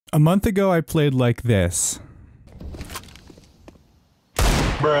A month ago, I played like this.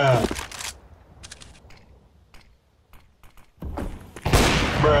 Bruh.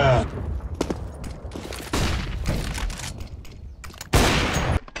 Bruh.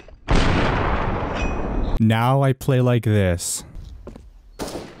 Now I play like this.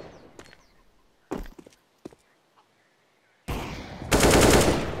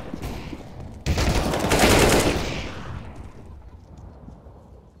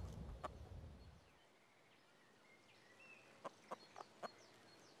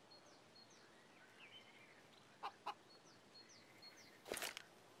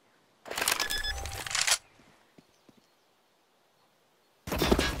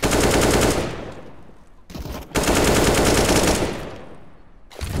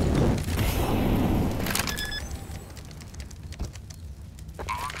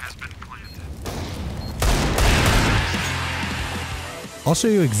 I'll show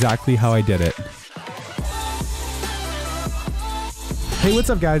you exactly how I did it. Hey, what's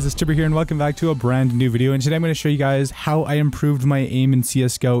up guys, it's Turbo here and welcome back to a brand new video, and today I'm going to show you guys how I improved my aim in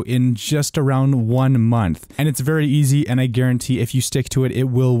CSGO in just around 1 month. And it's very easy, and I guarantee if you stick to it, it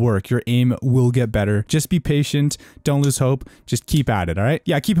will work. Your aim will get better. Just be patient, don't lose hope, just keep at it, alright?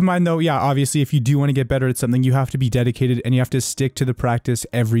 Yeah, keep in mind though, yeah, obviously if you do want to get better at something, you have to be dedicated and you have to stick to the practice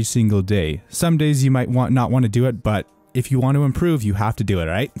every single day. Some days you might not want to do it, but if you want to improve, you have to do it,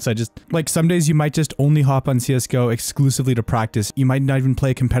 right? So just, like, some days you might just only hop on CSGO exclusively to practice. You might not even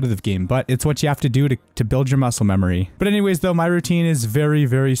play a competitive game, but it's what you have to do to build your muscle memory. But anyways, though, my routine is very,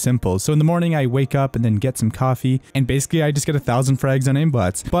 very simple. So in the morning, I wake up and then get some coffee, and basically I just get 1,000 frags on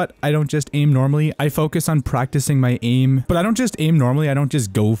aimbots. But I don't just aim normally. I focus on practicing my aim, but I don't just aim normally. I don't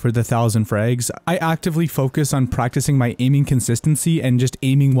just go for the 1,000 frags. I actively focus on practicing my aiming consistency and just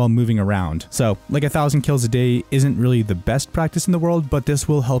aiming while moving around. So, like, 1,000 kills a day isn't really the best practice in the world, but this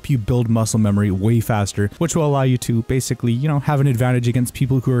will help you build muscle memory way faster, which will allow you to basically, you know, have an advantage against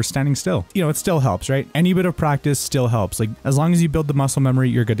people who are standing still. You know, it still helps, right? Any bit of practice still helps. Like, as long as you build the muscle memory,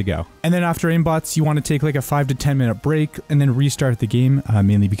 you're good to go. And then after aimbots, you want to take like a 5 to 10 minute break and then restart the game,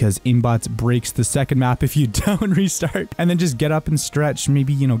 mainly because aimbots breaks the second map if you don't restart. And then just get up and stretch,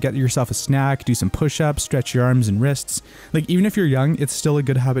 maybe, you know, get yourself a snack, do some push-ups, stretch your arms and wrists. Like, even if you're young, it's still a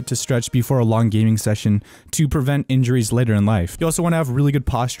good habit to stretch before a long gaming session to prevent injuries later in life. You also want to have really good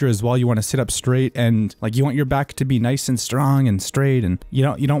posture as well. You want to sit up straight, and like, you want your back to be nice and strong and straight, and you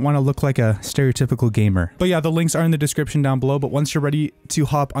don't want to look like a stereotypical gamer. But yeah, the links are in the description down below. But once you're ready to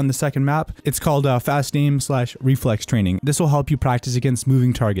hop on the second map, it's called fast aim / reflex training. This will help you practice against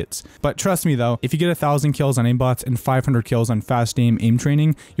moving targets. But trust me though, if you get 1,000 kills on aimbots and 500 kills on fast aim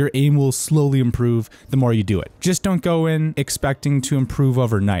training, your aim will slowly improve the more you do it. Just don't go in expecting to improve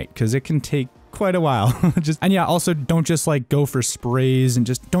overnight, because it can take quite a while. And yeah, also don't just like go for sprays and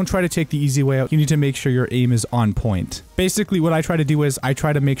just don't try to take the easy way out. You need to make sure your aim is on point. Basically what I try to do is I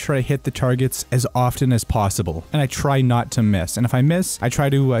try to make sure I hit the targets as often as possible, and I try not to miss. And if I miss, I try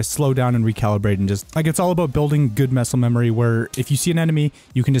to slow down and recalibrate, and just like, it's all about building good muscle memory where if you see an enemy,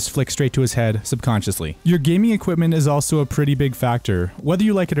 you can just flick straight to his head subconsciously. Your gaming equipment is also a pretty big factor. Whether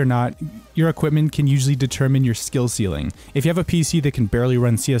you like it or not, your equipment can usually determine your skill ceiling. If you have a PC that can barely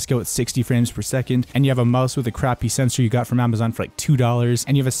run CSGO at 60 frames per second, and you have a mouse with a crappy sensor you got from Amazon for like $2,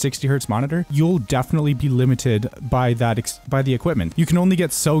 and you have a 60 hertz monitor, you'll definitely be limited by the equipment. You can only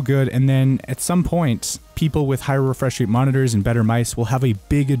get so good, and then at some point, people with higher refresh rate monitors and better mice will have a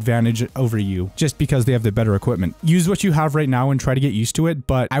big advantage over you just because they have the better equipment. Use what you have right now and try to get used to it,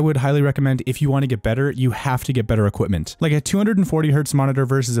 but I would highly recommend, if you want to get better, you have to get better equipment. Like, a 240 hertz monitor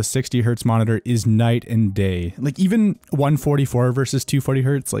versus a 60 hertz monitor is night and day. Like, even 144 versus 240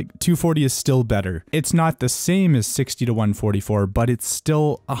 hertz, like 240 is still better. It's not the same as 60 to 144, but it's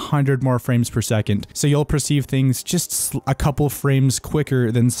still 100 more frames per second. So you'll perceive things just a couple frames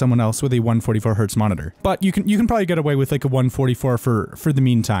quicker than someone else with a 144 hertz monitor. But you can probably get away with like a 144 for the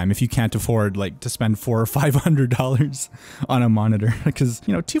meantime if you can't afford like to spend $400 or $500 on a monitor, because,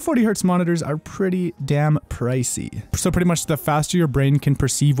 you know, 240 hertz monitors are pretty damn pricey. So pretty much the faster your brain can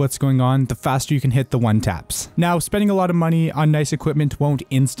perceive what's going on, the faster you can hit the one taps. Now, spending a lot of money on nice equipment won't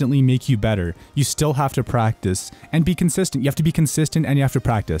instantly make you better. You still have to practice and be consistent. You have to be consistent and you have to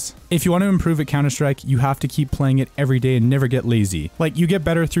practice. If you want to improve at Counter-Strike, you have to keep playing it every day and never get lazy. Like, you get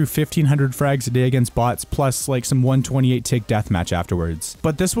better through 1,500 frags a day against bots headshots, plus like some 128 tick deathmatch afterwards.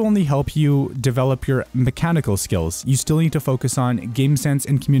 But this will only help you develop your mechanical skills. You still need to focus on game sense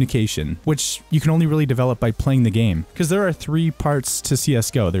and communication, which you can only really develop by playing the game. Because there are 3 parts to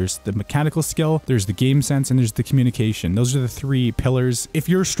CSGO. There's the mechanical skill, there's the game sense, and there's the communication. Those are the 3 pillars. If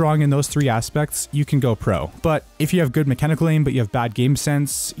you're strong in those 3 aspects, you can go pro. But if you have good mechanical aim, but you have bad game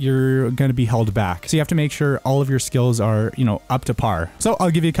sense, you're going to be held back. So you have to make sure all of your skills are, up to par. So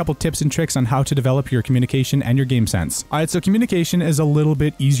I'll give you a couple tips and tricks on how to develop your communication and your game sense. All right, so communication is a little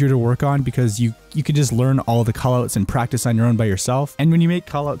bit easier to work on because you could just learn all the callouts and practice on your own by yourself. And when you make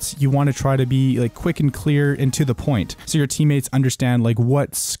callouts, you want to try to be like quick and clear and to the point so your teammates understand like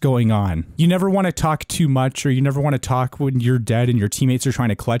what's going on. You never want to talk too much, or you never want to talk when you're dead and your teammates are trying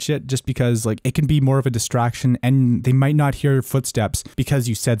to clutch it, just because like it can be more of a distraction and they might not hear footsteps because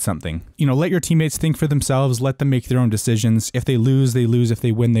you said something. Let your teammates think for themselves, let them make their own decisions. If they lose, they lose. If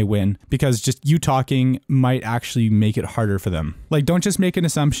they win, they win. Because just you talking might actually make it harder for them. Like, don't just make an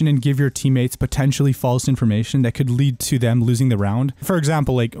assumption and give your teammates potentially false information that could lead to them losing the round. For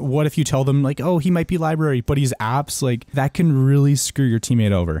example, like, what if you tell them like, oh, he might be library, but he's apps? Like, that can really screw your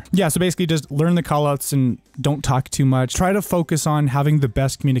teammate over. Yeah, so basically just learn the callouts and don't talk too much. Try to focus on having the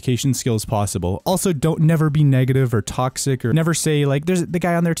best communication skills possible. Also, never be negative or toxic, or never say like, there's the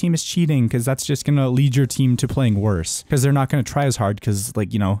guy on their team is cheating, because that's just going to lead your team to playing worse, because they're not going to try as hard, because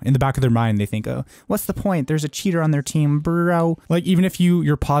like, in the back of their mind, they think, oh, what's the point? There's a cheater on their team, bro. Like, even if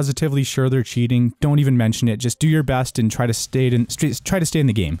you're positively sure they're cheating, don't even mention it. Just do your best and try to stay in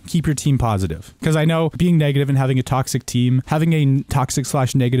the game. Keep your team positive. Because I know being negative and having a toxic team, having a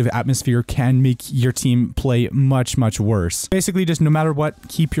toxic/negative atmosphere can make your team play much, much worse. Basically, just no matter what,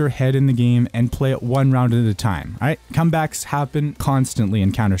 keep your head in the game and play it 1 round at a time. All right? Comebacks happen constantly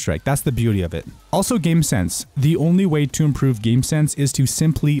in Counter-Strike. That's the beauty of it. Also, game sense. The only way to improve game sense is to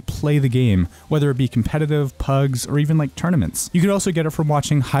simply play the game, whether it be competitive, pugs, or even like tournaments. You could also get it from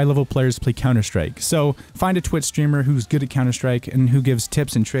watching high-level players play Counter-Strike. So find a Twitch streamer who's good at Counter-Strike and who gives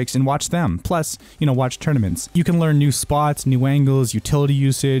tips and tricks, and watch them. Plus, watch tournaments. You can learn new spots, new angles, utility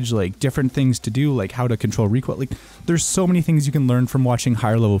usage, like different things to do, like how to control recoil. Like, there's so many things you can learn from watching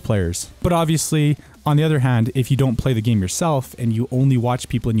higher-level players. But obviously, on the other hand, if you don't play the game yourself and you only watch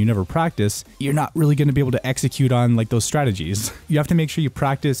people and you never practice, you're not really going to be able to execute on like those strategies. You have to make sure you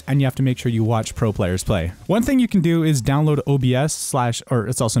practice, and you have to make sure you watch pro players play. One thing you can do is download OBS or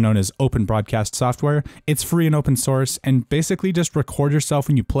it's also known as Open Broadcast Software. It's free and open source, and basically just record yourself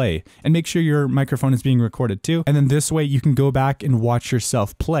when you play and make sure your microphone is being recorded too. And then this way you can go back and watch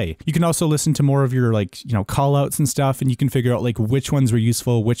yourself play. You can also listen to more of your call outs and stuff, and you can figure out like which ones were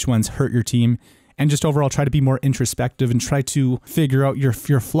useful, which ones hurt your team. And just overall try to be more introspective and try to figure out your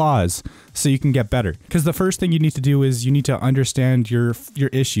flaws so you can get better. Because the first thing you need to do is you need to understand your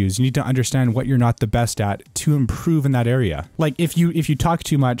issues. You need to understand what you're not the best at to improve in that area. Like if you talk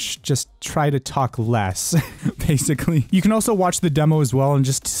too much, just try to talk less, basically. You can also watch the demo as well and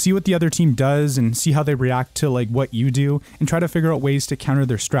just see what the other team does and see how they react to like what you do, and try to figure out ways to counter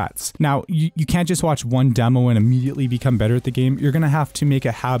their strats. Now, you can't just watch one demo and immediately become better at the game. You're going to have to make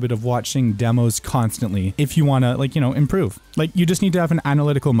a habit of watching demos constantly if you want to improve. Like, you just need to have an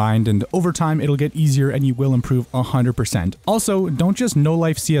analytical mind, and over time it'll get easier and you will improve 100%. Also, don't just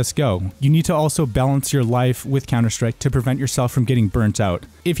no-life CSGO. You need to also balance your life with Counter-Strike to prevent yourself from getting burnt out.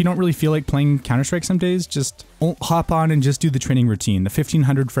 If you don't really feel like playing Counter-Strike some days, just hop on and just do the training routine, the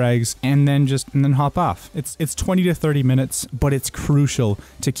 1500 frags, and then hop off. It's 20 to 30 minutes, but it's crucial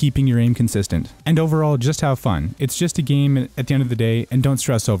to keeping your aim consistent. And overall, just have fun. It's just a game at the end of the day, and don't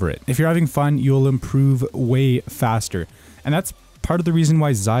stress over it. If you're having fun, you'll improve way faster. And that's part of the reason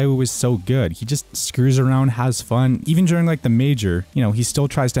why Zio is so good. He just screws around, has fun. Even during like the major, he still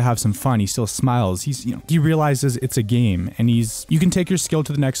tries to have some fun. He still smiles. He realizes it's a game, and you can take your skill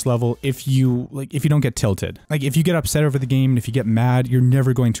to the next level if you don't get tilted. Like, if you get upset over the game and if you get mad, you're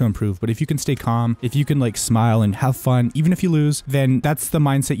never going to improve. But if you can stay calm, if you can like smile and have fun, even if you lose, then that's the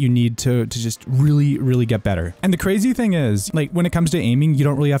mindset you need to just really, really get better. And the crazy thing is, like, when it comes to aiming, you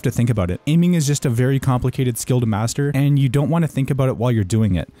don't really have to think about it. Aiming is just a very complicated skill to master, and you don't want to think about it while you're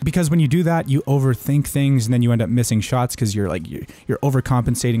doing it, because when you do that, you overthink things and then you end up missing shots because you're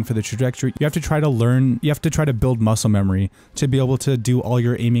overcompensating for the trajectory. You have to try to build muscle memory to be able to do all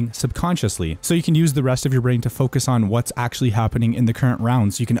your aiming subconsciously, so you can use the rest of your brain to focus on what's actually happening in the current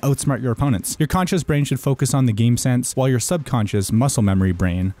round, so you can outsmart your opponents. Your conscious brain should focus on the game sense, while your subconscious muscle memory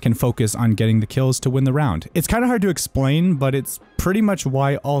brain can focus on getting the kills to win the round. It's kind of hard to explain, but it's pretty much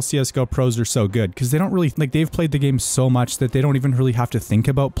why all CSGO pros are so good, because they don't really, they've played the game so much that they don't even even really have to think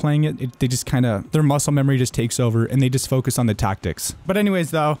about playing it. They just kind of, their muscle memory just takes over and they just focus on the tactics. But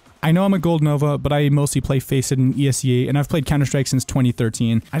anyways though, I know I'm a Gold Nova, but I mostly play Faceit and ESEA, and I've played Counter-Strike since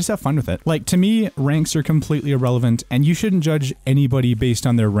 2013. I just have fun with it. Like, to me, ranks are completely irrelevant, and you shouldn't judge anybody based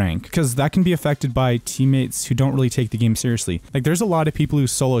on their rank, because that can be affected by teammates who don't really take the game seriously. Like, there's a lot of people who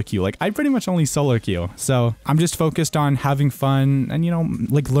solo queue. Like, I pretty much only solo queue, so I'm just focused on having fun and, you know,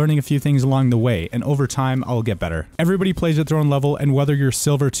 like learning a few things along the way, and over time, I'll get better. Everybody plays at their own level, and whether you're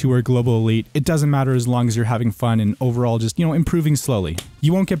Silver 2 or Global Elite, it doesn't matter as long as you're having fun and overall just, you know, improving slowly.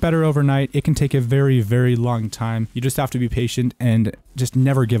 You won't get better overnight. It can take a very, very long time. You just have to be patient and just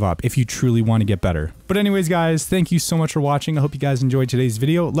never give up if you truly want to get better. But anyways, guys, thank you so much for watching. I hope you guys enjoyed today's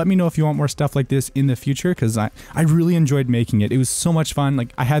video. Let me know if you want more stuff like this in the future, because I really enjoyed making it. It was so much fun.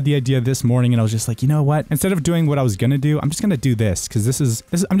 Like, I had the idea this morning and I was just like, you know what? Instead of doing what I was gonna do, I'm just gonna do this, because this is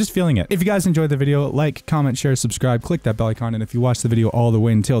I'm just feeling it. If you guys enjoyed the video, like, comment, share, subscribe, click that bell icon, and if you watch the video all the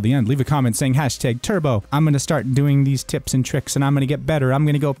way until the end, leave a comment saying #Turbo. I'm gonna start doing these tips and tricks and I'm gonna get better. I'm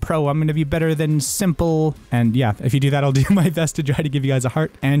gonna go pro. I'm gonna be better than simple. And yeah, if you do that, I'll do my best to try to give you guys a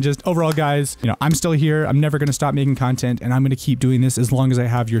heart. And just overall, guys, you know, I'm still here. I'm never gonna stop making content, and I'm gonna keep doing this as long as I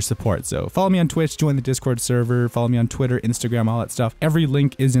have your support. So follow me on Twitch, join the Discord server, follow me on Twitter, Instagram, all that stuff. Every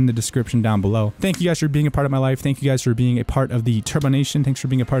link is in the description down below. Thank you guys for being a part of my life. Thank you guys for being a part of the Turbo Nation. Thanks for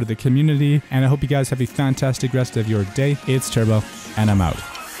being a part of the community. And I hope you guys have a fantastic rest of your day. It's Turbo, and I'm out.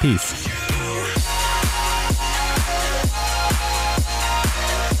 Peace.